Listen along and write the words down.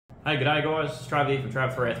Hey, g'day guys, it's Trav here from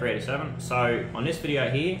th35pc. So on this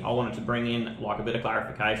video here, I wanted to bring in like a bit of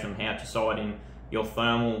clarification on how to sight in your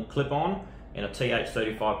thermal clip-on in a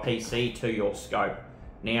th35pc to your scope.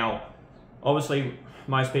 Now, obviously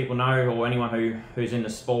most people know, or anyone who's in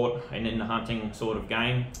the sport and in the hunting sort of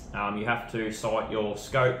game, you have to sight your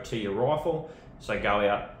scope to your rifle. So go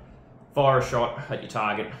out, fire a shot at your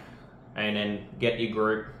target, and then get your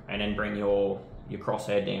group, and then bring your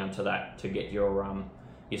crosshair down to that to get your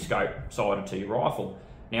scope sighted to your rifle.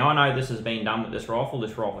 Now I know this has been done with this rifle.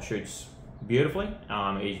 This rifle shoots beautifully.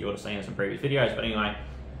 You would have seen in some previous videos, but anyway,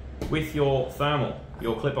 with your thermal,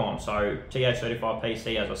 your clip-on, so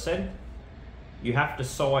th35pc, as I said, you have to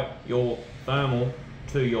sight your thermal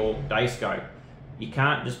to your day scope. You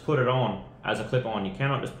can't just put it on as a clip-on. You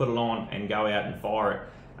cannot just put it on and go out and fire it.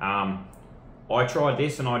 I tried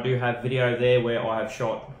this, and I do have video there where I have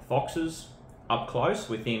shot foxes up close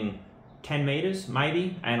within 10 meters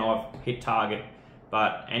maybe, and I've hit target,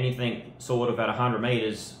 but anything sort of at 100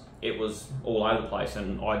 meters, it was all over the place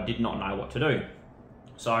and I did not know what to do.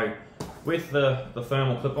 So with the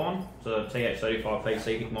thermal clip-on, the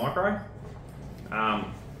th35pc hicmicro,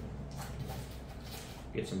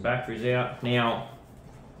 get some batteries out. Now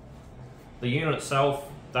the unit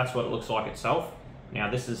itself, that's what it looks like itself.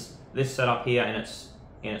 Now this setup here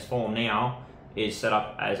in its form now is set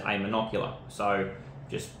up as a monocular, so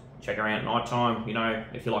just check around at night time, you know,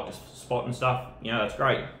 if you like to spot and stuff, you know, that's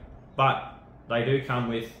great. But they do come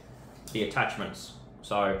with the attachments.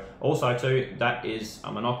 So also too, that is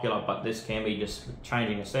a monocular, but this can be just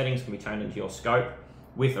changing the settings, can be turned into your scope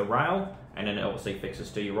with a rail, and then it obviously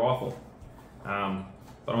fixes to your rifle. But I'm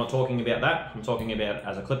not talking about that, I'm talking about it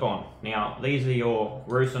as a clip-on. Now, these are your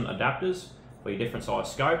Rusin adapters for your different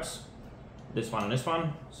size scopes. This one and this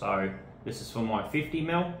one. So this is for my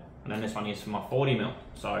 50mm, and then this one is for my 40mm.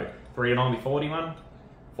 So 3-9 by 41,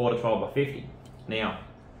 4-12 by 50. Now,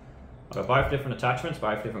 I've got both different attachments,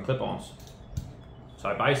 both different clip-ons.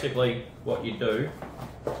 So basically what you do,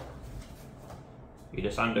 you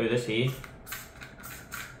just undo this here,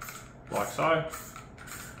 like so.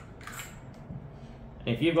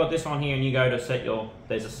 And if you've got this on here and you go to set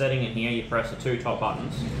there's a setting in here, you press the two top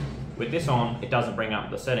buttons. With this on, it doesn't bring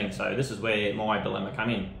up the setting, so this is where my dilemma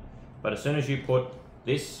come in. But as soon as you put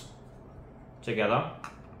this together,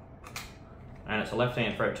 and it's a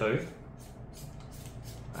left-hand thread too,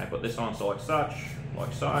 I put this on so like such,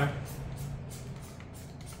 like so.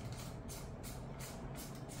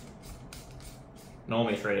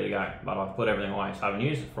 Normally it's ready to go, but I've put everything away, so I haven't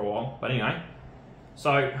used it for a while. But anyway,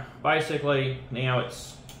 so basically now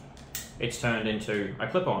it's turned into a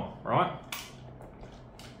clip-on, right?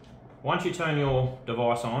 Once you turn your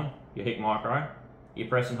device on, your hicmicro, you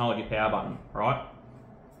press and hold your power button, right?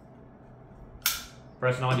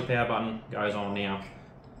 Press and hold your power button, goes on now.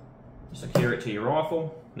 Secure it to your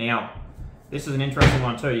rifle. Now, this is an interesting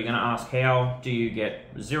one too. You're gonna ask, how do you get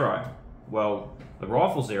zero? Well, the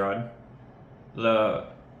rifle's zeroed. The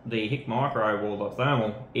hicmicro, or the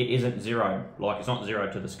thermal, it isn't zero. Like, it's not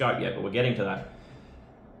zero to the scope yet, but we're getting to that.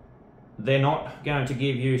 They're not going to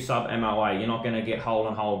give you sub MOA. You're not going to get hole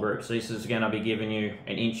and hole groups. This is going to be giving you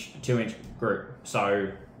an 1 to 2 inch group.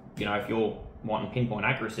 So, you know, if you're wanting pinpoint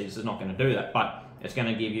accuracy, this is not going to do that, but it's going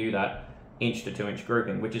to give you that 1 to 2 inch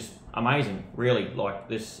grouping, which is amazing, really. Like,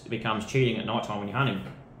 this becomes cheating at night time when you're hunting.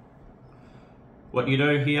 What you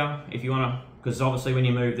do here, if you want to, because obviously when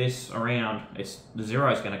you move this around, the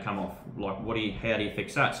zero is going to come off. Like, how do you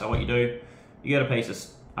fix that? So what you do, you get a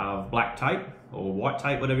piece of black tape or white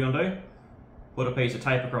tape, whatever you want to do. Put a piece of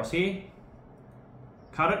tape across here,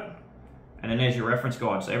 cut it, and then there's your reference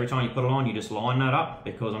guide. So every time you put it on, you just line that up,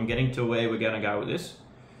 because I'm getting to where we're going to go with this.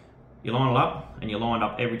 You line it up, and you line it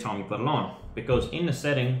up every time you put it on, because in the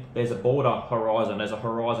setting there's a border horizon, there's a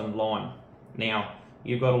horizon line. Now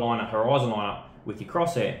you've got to line a horizon line up with your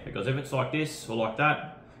crosshair, because if it's like this or like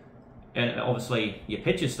that, and obviously your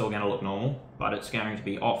picture's still going to look normal, but it's going to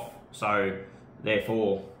be off. So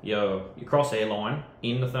therefore your crosshair line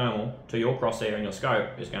in the thermal to your crosshair in your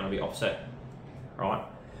scope is going to be offset. Right?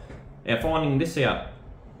 Now, finding this out,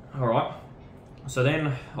 alright, so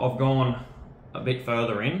then I've gone a bit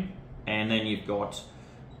further in, and then you've got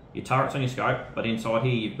your turrets on your scope, but inside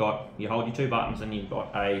here you hold your two buttons, and you've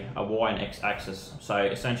got a Y and X axis. So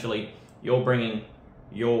essentially you're bringing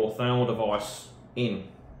your thermal device in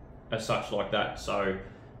as such, like that. So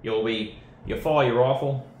you'll fire your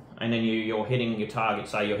rifle, and then you're hitting your target.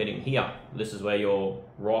 Say you're hitting here, this is where your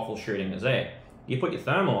rifle shooting is there. You put your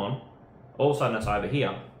thermal on, all of a sudden it's over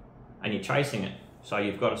here, and you're chasing it. So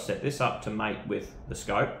you've got to set this up to mate with the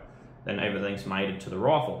scope, then everything's mated to the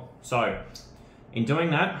rifle. So in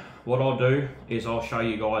doing that, what I'll do is I'll show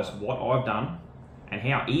you guys what I've done and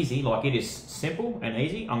how easy, like it is simple and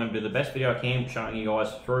easy. I'm gonna do the best video I can showing you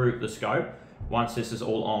guys through the scope once this is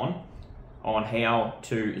all on how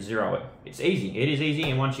to zero it. It's easy, it is easy,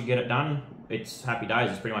 and once you get it done, it's happy days.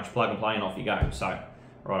 It's pretty much plug and play and off you go. So,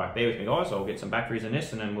 right, bear with me guys, I'll get some batteries in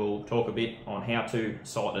this and then we'll talk a bit on how to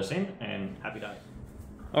sight this in, and happy days.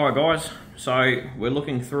 Alright guys, so we're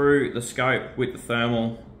looking through the scope with the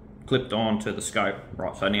thermal clipped on to the scope.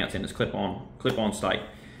 Right, so now it's in this clip-on state.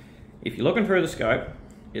 If you're looking through the scope,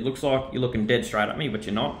 it looks like you're looking dead straight at me, but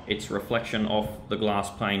you're not. It's a reflection off the glass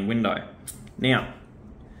pane window. Now,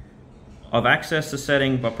 I've accessed the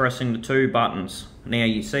setting by pressing the two buttons. Now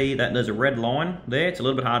you see that there's a red line there. It's a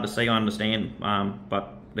little bit hard to see, I understand,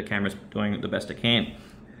 but the camera's doing the best it can.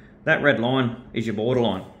 That red line is your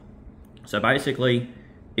borderline. So basically,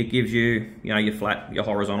 it gives you, your flat, your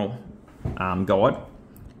horizontal guide.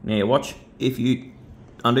 Now watch, if you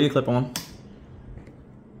undo your clip on,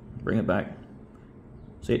 bring it back,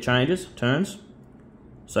 see it changes, turns.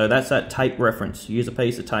 So that's that tape reference. Use a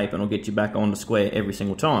piece of tape and it'll get you back on the square every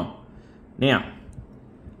single time. Now,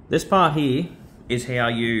 this part here is how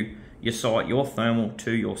you sight your thermal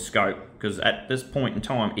to your scope, because at this point in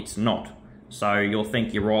time, it's not. So you'll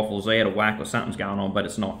think your rifle's out of whack or something's going on, but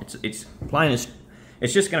it's not. It's plain as,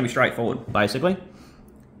 it's just going to be straightforward, basically.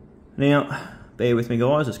 Now, bear with me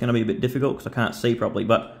guys, it's going to be a bit difficult because I can't see properly,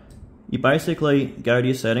 but you basically go to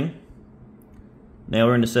your setting. Now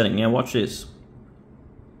we're in the setting. Now watch this.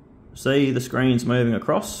 See the screen's moving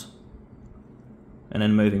across and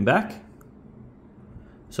then moving back.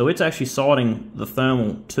 So it's actually sighting the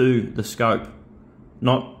thermal to the scope,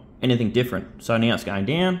 not anything different. So now it's going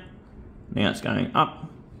down, now it's going up,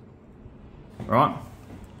 right?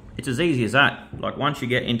 It's as easy as that. Like once you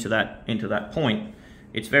get into that point,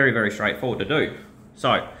 it's very, very straightforward to do.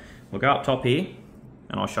 So we'll go up top here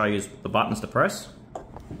and I'll show you the buttons to press.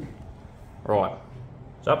 Right,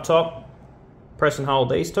 so up top, press and hold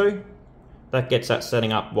these two. That gets that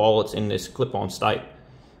setting up while it's in this clip-on state.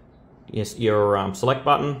 Yes, your select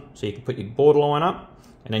button, so you can put your borderline up,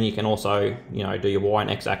 and then you can also, do your Y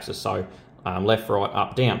and X axis, so left, right,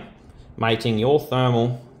 up, down. Mating your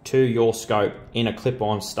thermal to your scope in a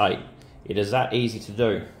clip-on state. It is that easy to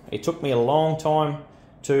do. It took me a long time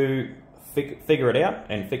to figure it out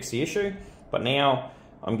and fix the issue, but now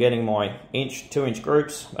I'm getting my 2-inch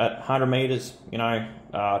groups at 100 meters,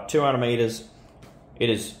 200 meters. It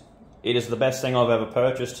is the best thing I've ever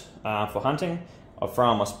purchased for hunting. I've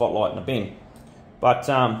thrown my spotlight in the bin. But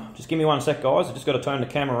just give me 1 sec guys, I just got to turn the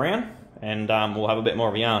camera around and we'll have a bit more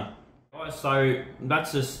of a yarn. Guys, so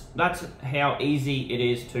that's how easy it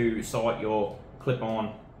is to sight your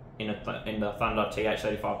clip-on in the Thunder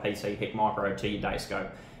th35pc hicmicro to your day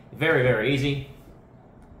scope. Very, very easy.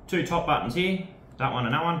 2 top buttons here, that one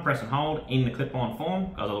and that one, press and hold in the clip-on form,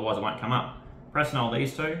 because otherwise it won't come up. Press and hold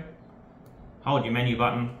these two. Hold your menu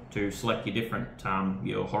button to select your different,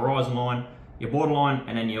 your horizon line, your borderline,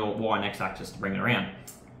 and then your Y and X axis to bring it around.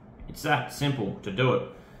 It's that simple to do it.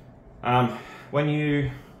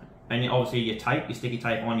 Obviously your tape, your sticky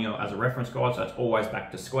tape on you as a reference guide, so it's always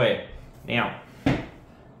back to square. Now,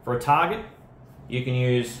 for a target, you can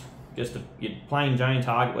use just your plain Jane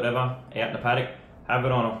target, whatever, out in the paddock, have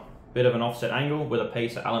it on a bit of an offset angle with a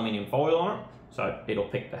piece of aluminium foil on it, so it'll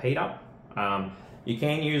pick the heat up. You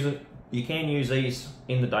can use these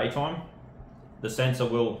in the daytime. The sensor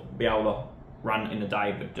will be able to run in the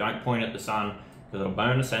day, but don't point at the sun because it'll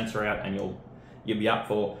burn the sensor out and you'll be up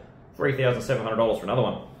for $3,700 for another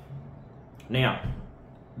one. Now,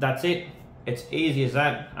 that's it. It's easy as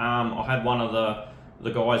that. I had one of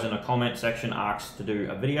the guys in the comment section asked to do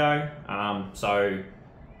a video, so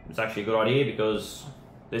it's actually a good idea because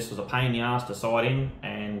this was a pain in the ass to sight in,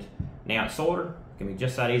 and now it's sorted. It can be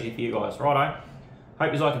just that easy for you guys. Righto.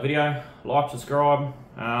 Hope you liked the video. Like, subscribe,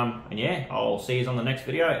 and yeah, I'll see you on the next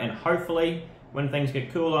video. And hopefully, when things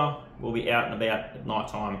get cooler, we'll be out and about at night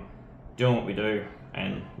time, doing what we do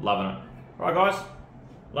and loving it. Right, guys.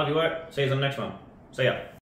 Love your work. See you on the next one. See ya.